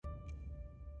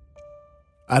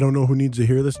I don't know who needs to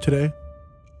hear this today,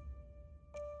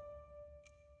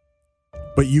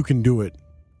 but you can do it,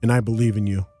 and I believe in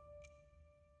you.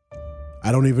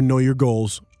 I don't even know your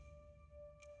goals.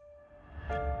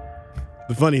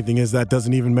 The funny thing is that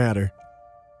doesn't even matter.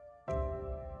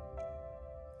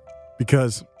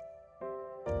 Because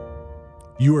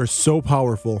you are so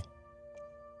powerful.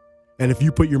 And if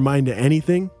you put your mind to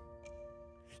anything,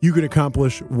 you can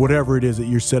accomplish whatever it is that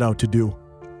you're set out to do.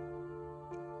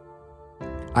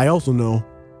 I also know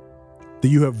that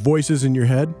you have voices in your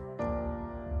head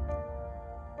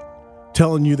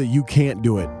telling you that you can't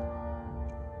do it.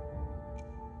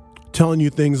 Telling you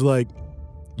things like,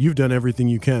 you've done everything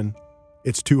you can.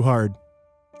 It's too hard.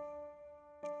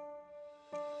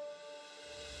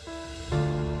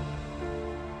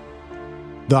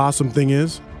 The awesome thing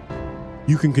is,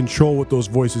 you can control what those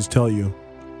voices tell you.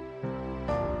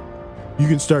 You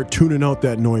can start tuning out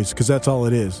that noise, because that's all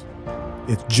it is.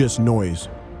 It's just noise.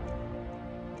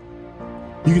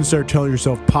 You can start telling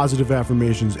yourself positive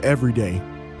affirmations every day.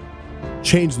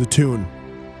 Change the tune.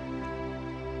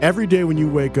 Every day when you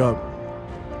wake up,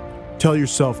 tell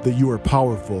yourself that you are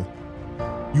powerful.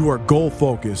 You are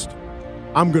goal-focused.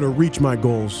 I'm going to reach my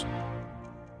goals.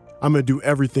 I'm going to do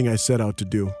everything I set out to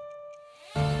do.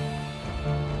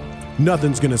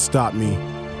 Nothing's going to stop me.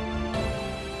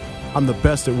 I'm the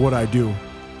best at what I do.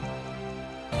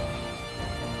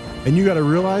 And you got to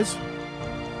realize,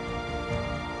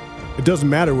 it doesn't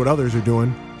matter what others are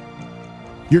doing.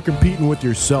 You're competing with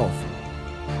yourself.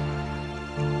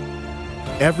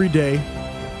 Every day,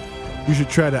 you should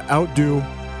try to outdo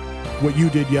what you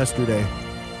did yesterday.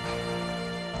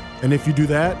 And if you do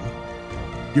that,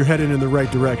 you're headed in the right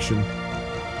direction.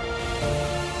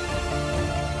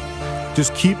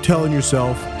 Just keep telling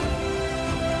yourself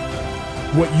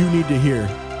what you need to hear.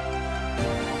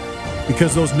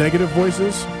 Because those negative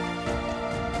voices,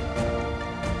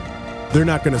 they're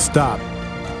not going to stop.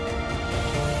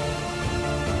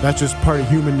 That's just part of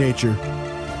human nature.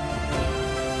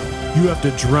 You have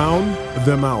to drown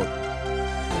them out.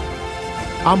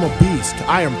 I'm a beast.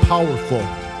 I am powerful.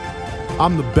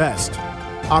 I'm the best.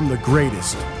 I'm the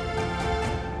greatest.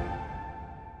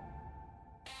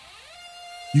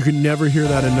 You can never hear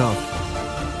that enough.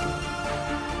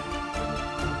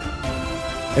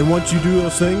 And once you do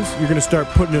those things, you're going to start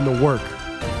putting in the work.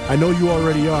 I know you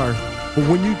already are, but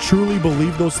when you truly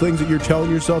believe those things that you're telling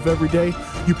yourself every day,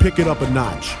 you pick it up a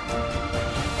notch.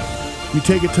 You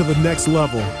take it to the next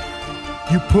level.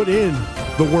 You put in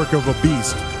the work of a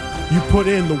beast. You put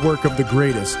in the work of the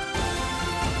greatest.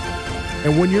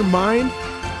 And when your mind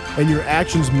and your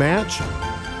actions match,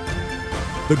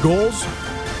 the goals,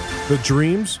 the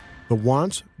dreams, the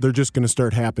wants, they're just going to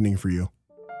start happening for you.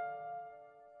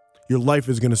 Your life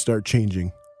is going to start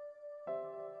changing.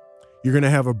 You're going to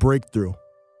have a breakthrough.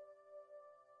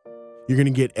 You're going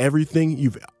to get everything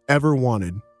you've ever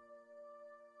wanted.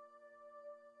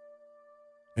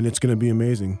 And it's going to be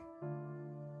amazing.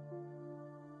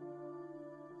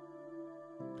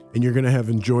 And you're going to have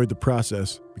enjoyed the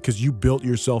process because you built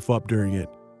yourself up during it.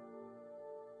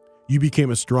 You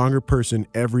became a stronger person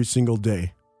every single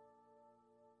day.